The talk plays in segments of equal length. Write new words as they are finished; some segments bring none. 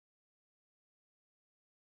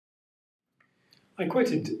I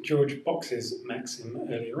quoted George Box's maxim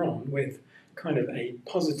earlier on with kind of a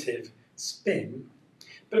positive spin,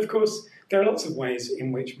 but of course there are lots of ways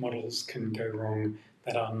in which models can go wrong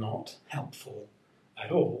that are not helpful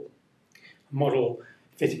at all. A model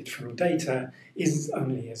fitted from data is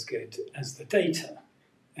only as good as the data,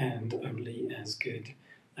 and only as good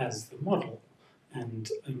as the model, and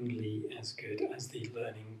only as good as the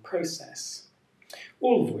learning process,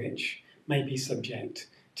 all of which may be subject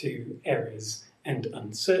to errors and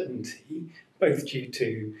uncertainty, both due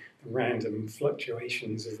to the random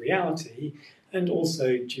fluctuations of reality and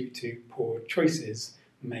also due to poor choices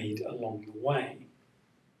made along the way.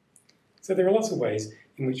 So there are lots of ways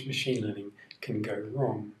in which machine learning can go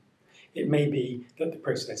wrong. It may be that the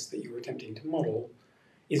process that you're attempting to model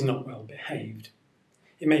is not well behaved.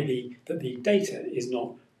 It may be that the data is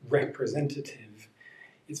not representative.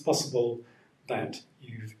 It's possible that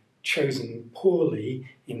you've chosen poorly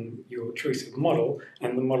in your choice of model,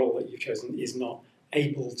 and the model that you've chosen is not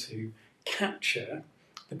able to capture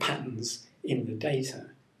the patterns in the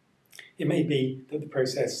data. It may be that the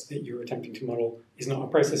process that you're attempting to model is not a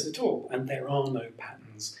process at all, and there are no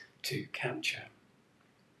patterns to capture.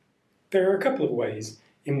 There are a couple of ways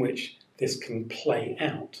in which this can play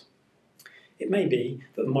out. It may be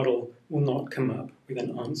that the model will not come up with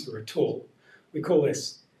an answer at all. We call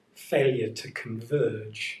this failure to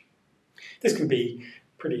converge. This can be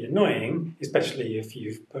pretty annoying, especially if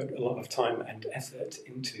you've put a lot of time and effort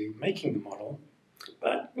into making the model,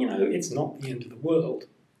 but it's not the end of the world.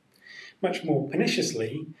 Much more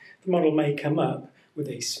perniciously, the model may come up with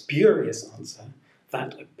a spurious answer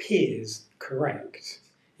that appears correct.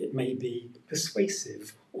 It may be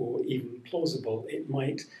persuasive or even plausible. It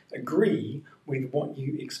might agree with what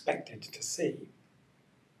you expected to see.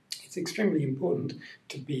 It's extremely important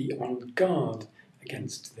to be on guard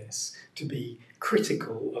against this, to be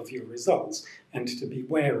critical of your results, and to be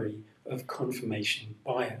wary of confirmation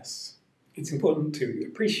bias. It's important to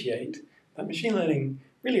appreciate that machine learning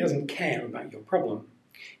really doesn't care about your problem.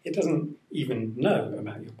 It doesn't even know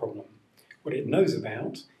about your problem. What it knows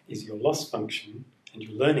about is your loss function and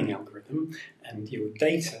your learning algorithm and your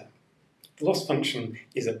data. The loss function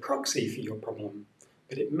is a proxy for your problem,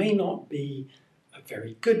 but it may not be a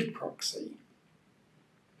very good proxy.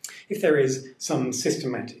 If there is some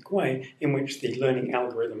systematic way in which the learning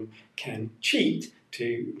algorithm can cheat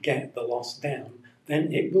to get the loss down,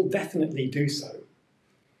 then it will definitely do so.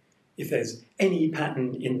 If there's any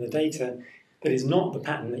pattern in the data that is not the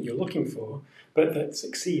pattern that you're looking for, but that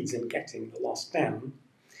succeeds in getting the loss down,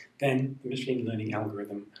 then the machine learning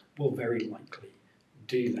algorithm will very likely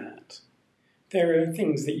do that. There are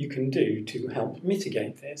things that you can do to help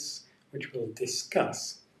mitigate this, which we'll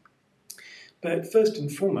discuss. But first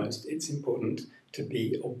and foremost, it's important to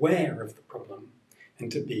be aware of the problem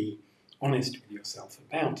and to be honest with yourself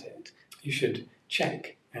about it. You should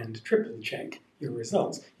check and triple check your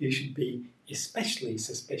results. You should be especially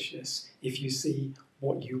suspicious if you see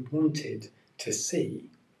what you wanted to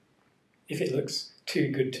see. If it looks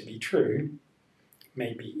too good to be true,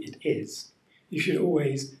 maybe it is. You should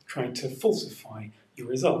always try to falsify your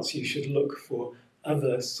results. You should look for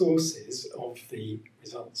other sources of the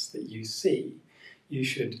results that you see. You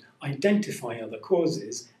should identify other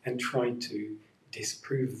causes and try to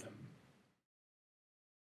disprove them.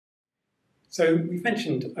 So we've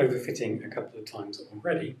mentioned overfitting a couple of times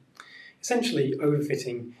already. Essentially,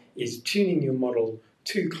 overfitting is tuning your model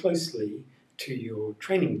too closely to your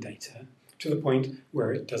training data to the point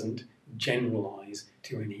where it doesn't generalize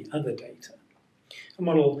to any other data. A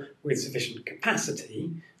model with sufficient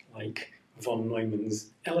capacity, like von Neumann's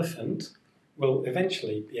elephant, will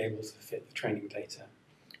eventually be able to fit the training data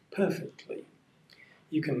perfectly.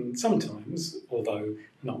 You can sometimes, although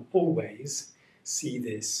not always, see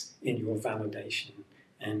this in your validation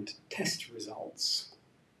and test results.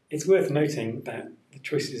 It's worth noting that the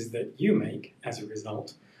choices that you make as a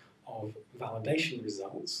result of validation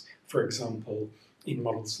results, for example, in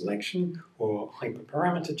model selection or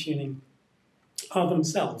hyperparameter tuning, are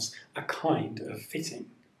themselves a kind of fitting.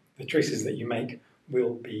 The choices that you make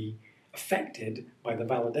will be affected by the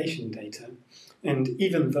validation data, and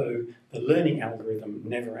even though the learning algorithm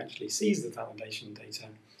never actually sees the validation data,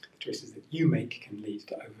 the choices that you make can lead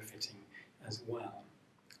to overfitting as well.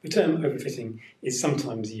 The term overfitting is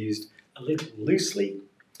sometimes used a little loosely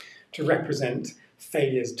to represent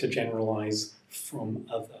failures to generalize from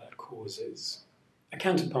other causes. A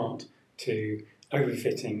counterpart to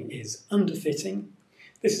overfitting is underfitting.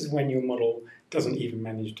 This is when your model doesn't even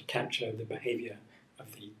manage to capture the behavior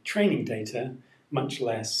of the training data, much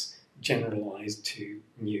less generalize to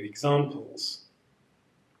new examples.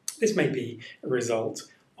 This may be a result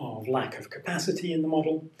of lack of capacity in the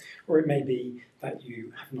model, or it may be that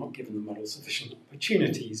you have not given the model sufficient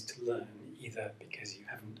opportunities to learn, either because you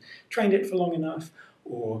haven't trained it for long enough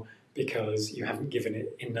or because you haven't given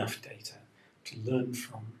it enough data to learn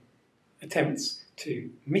from. Attempts to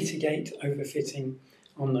mitigate overfitting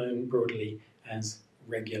are known broadly as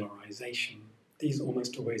regularization. These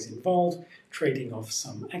almost always involve trading off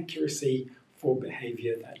some accuracy for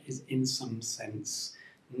behaviour that is in some sense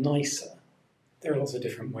nicer. There are lots of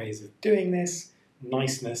different ways of doing this.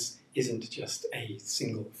 Niceness isn't just a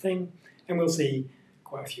single thing, and we'll see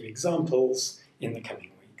quite a few examples in the coming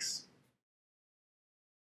weeks.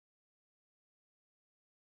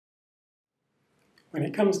 When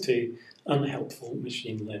it comes to unhelpful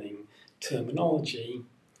machine learning terminology,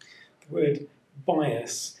 the word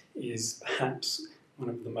bias is perhaps one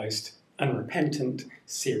of the most unrepentant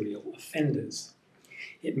serial offenders.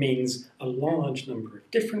 It means a large number of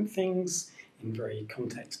different things in very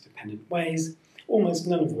context-dependent ways, almost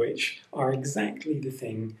none of which are exactly the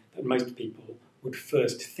thing that most people would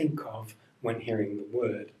first think of when hearing the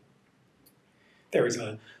word. There is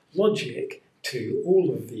a logic to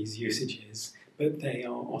all of these usages, but they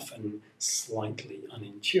are often slightly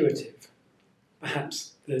unintuitive.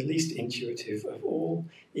 Perhaps the least intuitive of all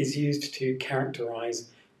is used to characterize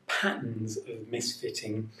patterns of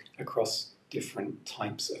misfitting across different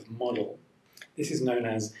types of model. This is known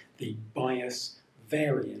as the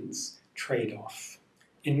bias-variance trade-off.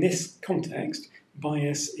 In this context,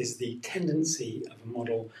 bias is the tendency of a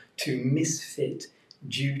model to misfit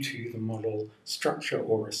due to the model structure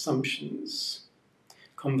or assumptions.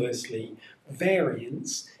 Conversely,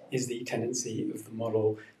 variance is the tendency of the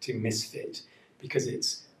model to misfit because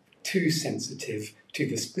it's too sensitive to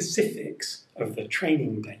the specifics of the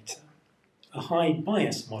training data. A high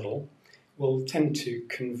bias model will tend to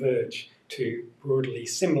converge to broadly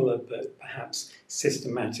similar but perhaps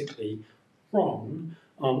systematically wrong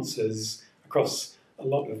answers across a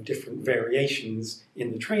lot of different variations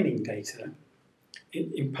in the training data.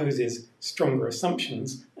 It imposes stronger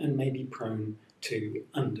assumptions and may be prone to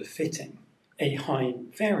underfitting. A high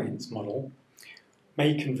variance model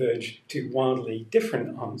may converge to wildly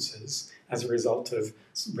different answers as a result of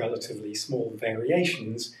relatively small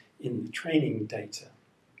variations in the training data.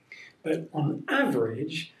 But on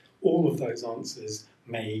average, all of those answers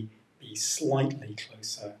may be slightly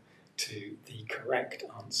closer to the correct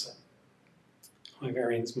answer. High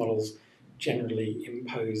variance models generally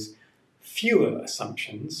impose fewer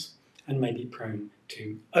assumptions and may be prone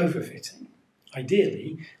to overfitting.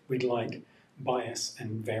 Ideally, we'd like bias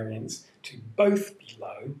and variance to both be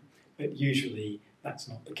low, but usually that's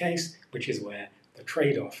not the case, which is where the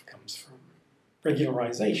trade-off comes from.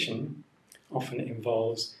 Regularization often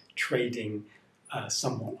involves trading a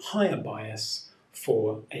somewhat higher bias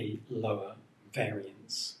for a lower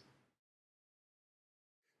variance.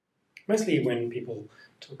 Mostly when people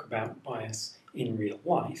talk about bias in real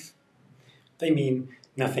life, they mean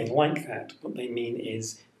nothing like that. What they mean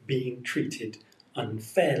is being treated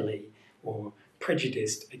unfairly or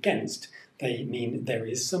prejudiced against. They mean there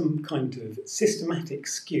is some kind of systematic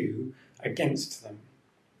skew against them,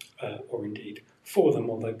 or indeed for them,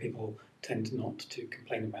 although people tend not to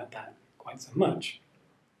complain about that quite so much.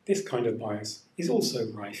 This kind of bias is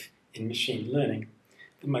also rife in machine learning.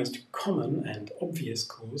 The most common and obvious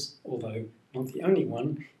cause, although not the only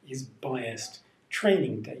one, is biased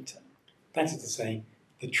training data. That is to say,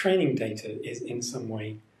 the training data is in some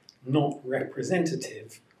way not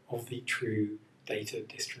representative of the true data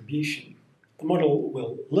distribution. The model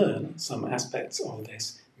will learn some aspects of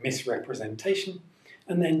this misrepresentation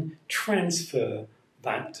and then transfer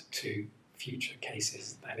that to future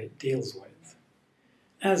cases that it deals with.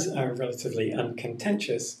 As a relatively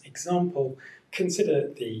uncontentious example, consider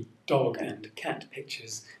the dog and cat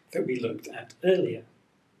pictures that we looked at earlier.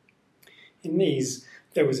 In these,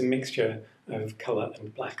 there was a mixture of colour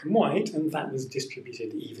and black and white, and that was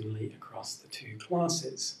distributed evenly across the two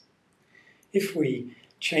classes. If we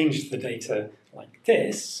changed the data like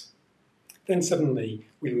this, then suddenly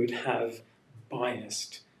we would have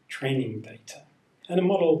biased training data. And a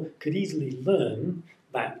model could easily learn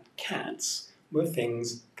that cats were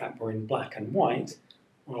things that were in black and white,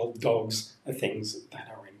 while dogs are things that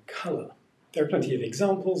are in colour. There are plenty of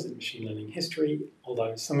examples in machine learning history,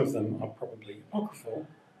 although some of them are probably apocryphal,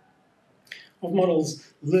 of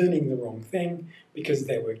models learning the wrong thing because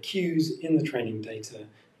there were cues in the training data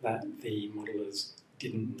that the modelers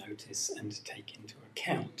didn't notice and take into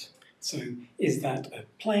account. So is that a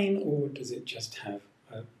plane, or does it just have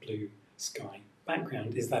a blue sky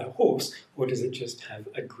background? Is that a horse, or does it just have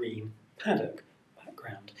a green paddock background?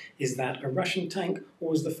 background? Is that a Russian tank,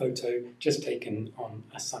 or was the photo just taken on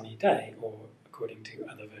a sunny day, or according to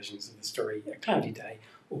other versions of the story, a cloudy day,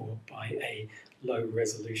 or by a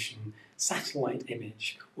low-resolution satellite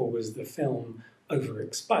image, or was the film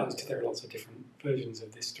overexposed? There are lots of different versions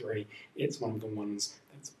of this story. It's one of the ones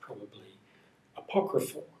that's probably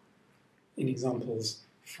apocryphal. In examples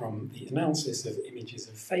from the analysis of images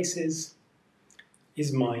of faces,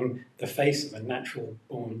 is mine the face of a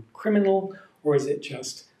natural-born criminal, or is it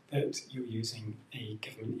just that you're using a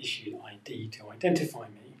government-issued ID to identify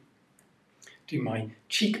me? Do my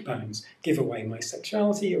cheekbones give away my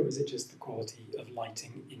sexuality, or is it just the quality of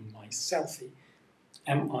lighting in my selfie?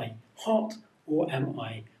 Am I hot, or am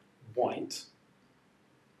I white?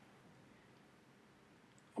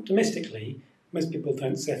 Optimistically, most people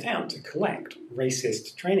don't set out to collect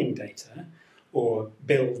racist training data or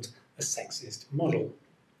build a sexist model.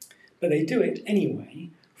 But they do it anyway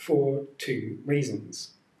for two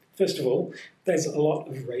reasons. First of all, there's a lot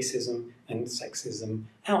of racism and sexism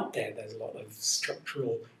out there. There's a lot of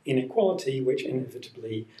structural inequality which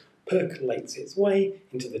inevitably percolates its way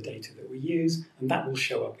into the data that we use, and that will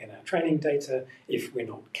show up in our training data if we're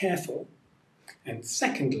not careful. And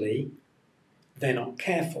secondly, they're not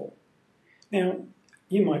careful. Now,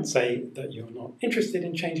 you might say that you're not interested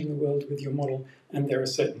in changing the world with your model, and there are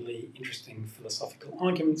certainly interesting philosophical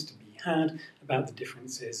arguments to be had about the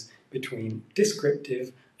differences between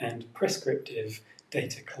descriptive and prescriptive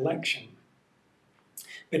data collection.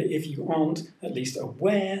 But if you aren't at least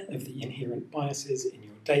aware of the inherent biases in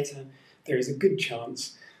your data, there is a good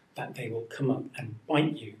chance that they will come up and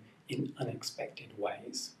bite you in unexpected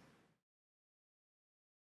ways.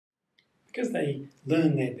 Because they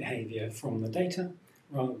learn their behaviour from the data,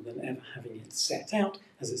 rather than ever having it set out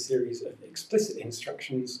as a series of explicit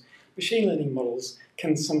instructions, machine learning models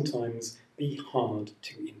can sometimes be hard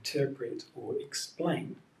to interpret or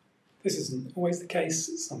explain. This isn't always the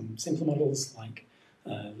case. Some simple models, like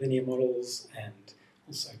linear models and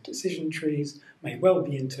also decision trees, may well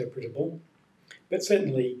be interpretable, but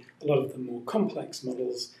certainly a lot of the more complex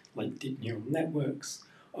models, like deep neural networks,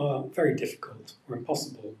 are very difficult or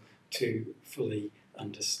impossible to fully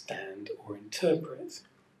understand or interpret.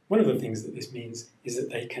 One of the things that this means is that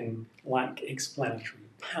they can lack explanatory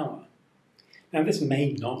power. Now, this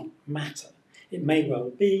may not matter. It may well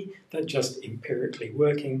be that just empirically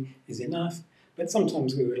working is enough, but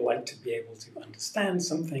sometimes we would like to be able to understand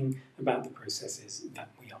something about the processes that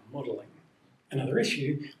we are modelling. Another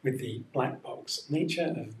issue with the black box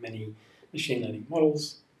nature of many machine learning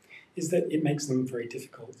models is that it makes them very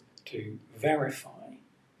difficult to verify.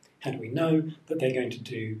 How do we know that they're going to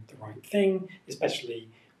do the right thing, especially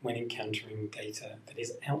when encountering data that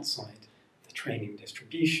is outside the training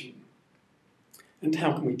distribution? And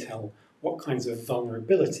how can we tell what kinds of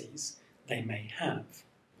vulnerabilities they may have?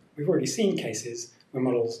 We've already seen cases where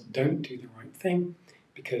models don't do the right thing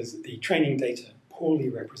because the training data poorly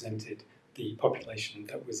represented the population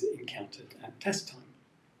that was encountered at test time.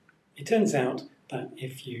 It turns out that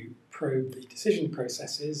if you probe the decision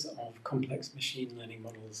processes of complex machine learning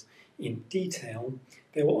models in detail,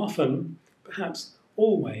 there will often, perhaps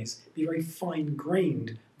always, be very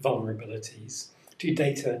fine-grained vulnerabilities to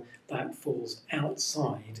data that falls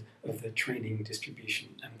outside of the training distribution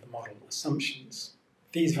and the model assumptions.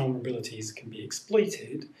 These vulnerabilities can be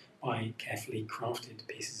exploited by carefully crafted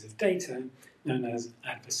pieces of data known as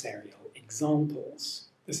adversarial examples.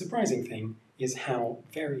 The surprising thing is how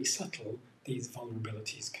very subtle these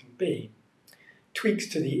vulnerabilities can be. Tweaks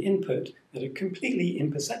to the input that are completely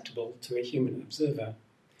imperceptible to a human observer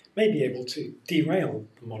may be able to derail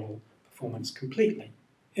the model performance completely.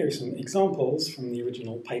 Here are some examples from the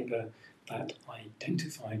original paper that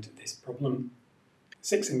identified this problem.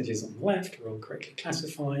 6 images on the left are all correctly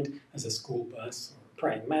classified as a school bus, or a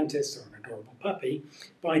praying mantis, or an adorable puppy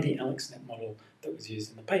by the AlexNet model that was used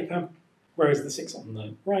in the paper, whereas the 6 on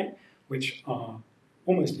the right, which are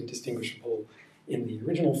almost indistinguishable in the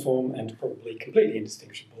original form and probably completely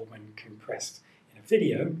indistinguishable when compressed in a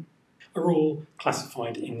video, are all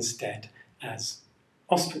classified instead as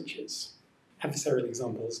ostriches. Adversarial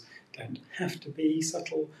examples don't have to be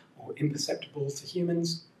subtle or imperceptible to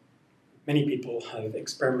humans. Many people have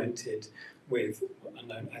experimented with what are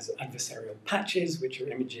known as adversarial patches, which are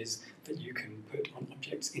images that you can put on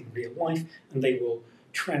objects in real life, and they will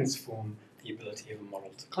transform the ability of a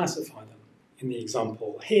model to classify them. In the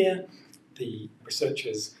example here, the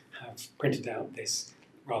researchers have printed out this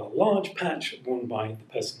rather large patch worn by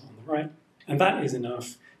the person on the right, and that is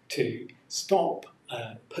enough to stop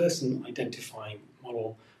a person-identifying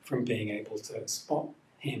model from being able to spot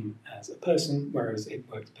him as a person, whereas it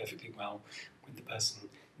works perfectly well with the person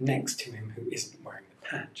next to him who isn't wearing the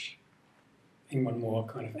patch. In one more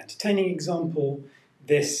kind of entertaining example,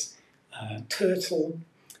 this turtle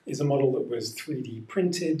is a model that was 3D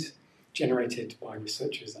printed, generated by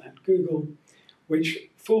researchers at Google, which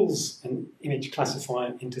fools an image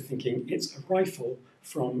classifier into thinking it's a rifle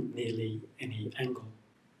from nearly any angle.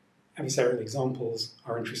 Adversarial examples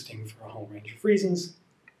are interesting for a whole range of reasons,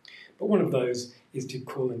 but one of those is to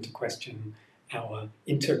call into question our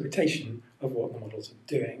interpretation of what the models are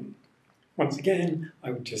doing. Once again,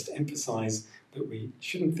 I would just emphasize that we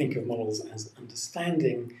shouldn't think of models as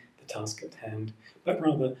understanding the task at hand, but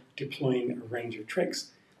rather deploying a range of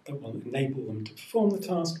tricks that will enable them to perform the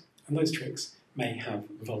task, and those tricks may have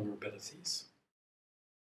vulnerabilities.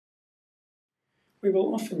 We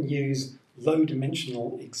will often use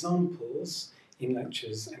low-dimensional examples in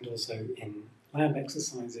lectures and also in lab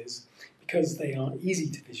exercises because they are easy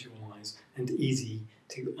to visualize and easy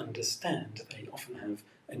to understand. They often have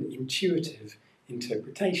an intuitive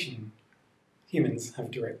interpretation. Humans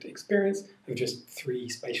have direct experience of just 3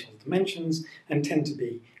 spatial dimensions and tend to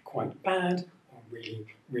be quite bad, or really,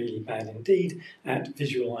 really bad indeed, at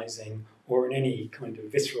visualizing or in any kind of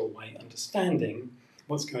visceral way understanding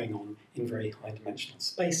what's going on in very high-dimensional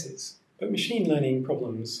spaces. But machine learning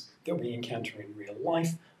problems that we encounter in real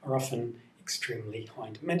life are often extremely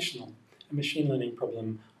high-dimensional. A machine learning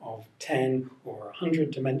problem of 10 or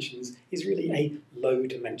 100 dimensions is really a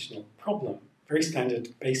low-dimensional problem. Very standard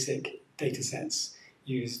basic datasets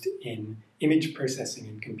used in image processing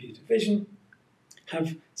and computer vision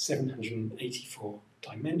have 784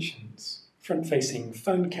 dimensions. Front-facing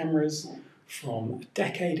phone cameras from a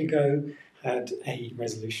decade ago had a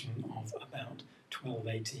resolution of about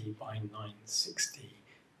 1280 by 960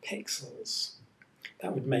 pixels.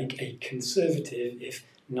 That would make a conservative, if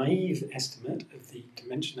naive, estimate of the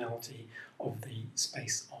dimensionality of the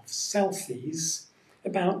space of selfies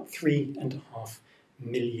about 3.5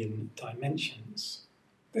 million dimensions.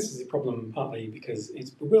 This is a problem partly because it's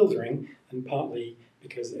bewildering and partly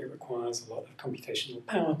because it requires a lot of computational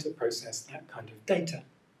power to process that kind of data.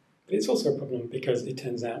 But it's also a problem because it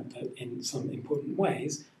turns out that in some important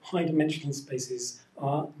ways, high-dimensional spaces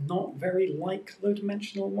are not very like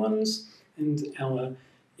low-dimensional ones, and our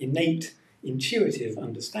innate, intuitive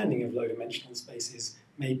understanding of low-dimensional spaces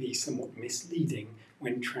may be somewhat misleading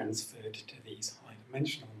when transferred to these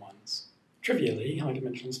high-dimensional ones. Trivially,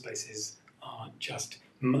 high-dimensional spaces are just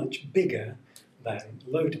much bigger than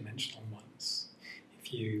low-dimensional ones.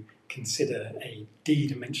 If you consider a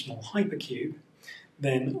d-dimensional hypercube,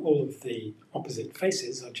 then all of the opposite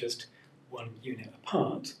faces are just 1 unit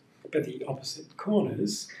apart, but the opposite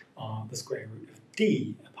corners are the square root of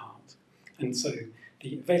d apart. And so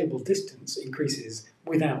the available distance increases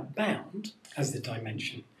without bound as the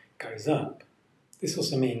dimension goes up. This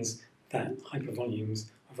also means that hypervolumes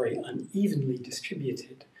are very unevenly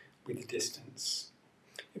distributed with the distance.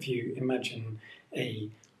 If you imagine a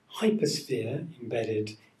hypersphere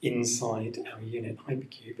embedded inside our unit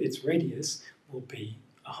hypercube, its radius will be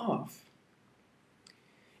a half.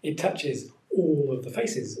 It touches all of the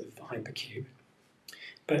faces of the hypercube,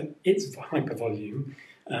 but its hypervolume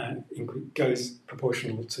goes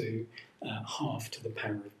proportional to half to the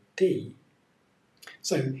power of d.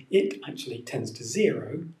 So it actually tends to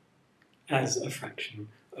 0 as a fraction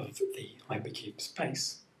of the hypercube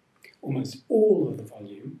space. Almost all of the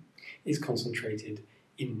volume is concentrated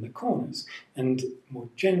in the corners and more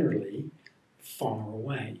generally far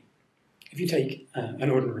away. If you take an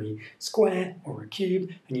ordinary square or a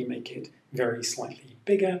cube and you make it very slightly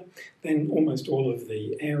bigger, then almost all of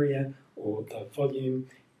the area or the volume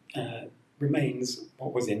remains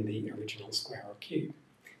what was in the original square or cube.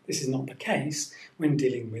 This is not the case when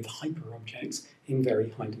dealing with hyperobjects in very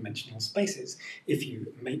high-dimensional spaces. If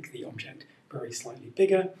you make the object very slightly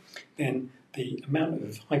bigger, then the amount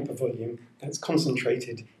of hypervolume that's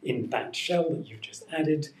concentrated in that shell that you've just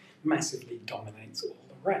added massively dominates all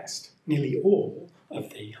the rest. Nearly all of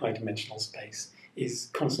the high-dimensional space is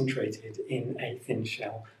concentrated in a thin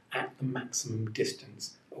shell at the maximum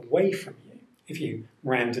distance away from you. If you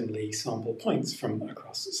randomly sample points from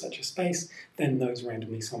across such a space, then those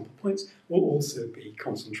randomly sampled points will also be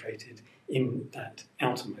concentrated in that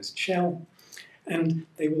outermost shell, and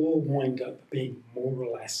they will all wind up being more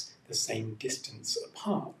or less the same distance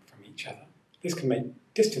apart from each other. This can make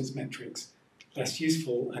distance metrics less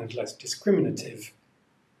useful and less discriminative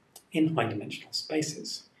in high-dimensional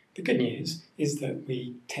spaces. The good news is that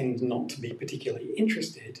we tend not to be particularly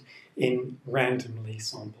interested in randomly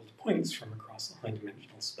sampled points from across a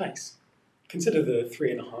high-dimensional space. Consider the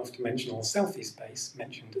 3.5-dimensional selfie space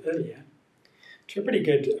mentioned earlier. To a pretty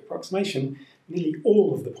good approximation, nearly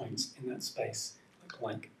all of the points in that space look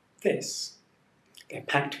look like this. They're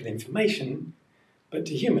packed with information, but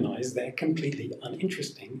to human eyes they're completely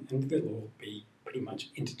uninteresting and they'll all be pretty much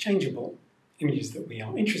interchangeable. Images that we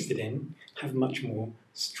are interested in have much more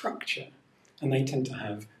structure, and they tend to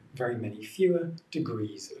have very many fewer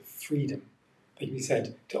degrees of freedom. They can be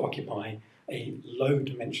said to occupy a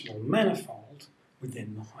low-dimensional manifold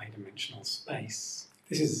within the high-dimensional space.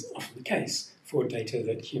 This is often the case for data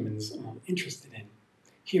that humans are interested in.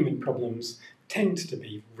 Human problems tend to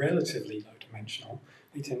be relatively low-dimensional.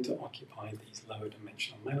 They tend to occupy these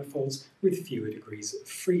lower-dimensional manifolds with fewer degrees of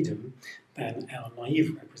freedom than our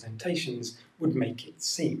naive representations would make it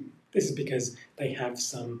seem. This is because they have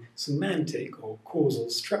some semantic or causal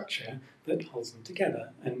structure that holds them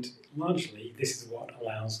together, and largely this is what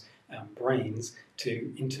allows our brains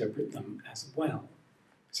to interpret them as well.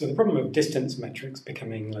 So the problem of distance metrics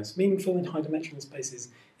becoming less meaningful in high-dimensional spaces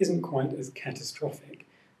isn't quite as catastrophic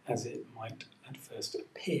as it might at first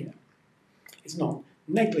appear. It's not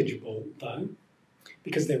negligible, though,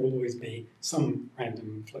 because there will always be some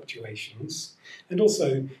random fluctuations, and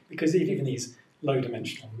also because even these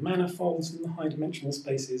low-dimensional manifolds in the high-dimensional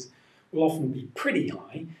spaces will often be pretty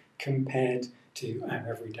high compared to our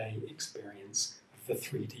everyday experience of the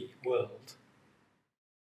 3D world.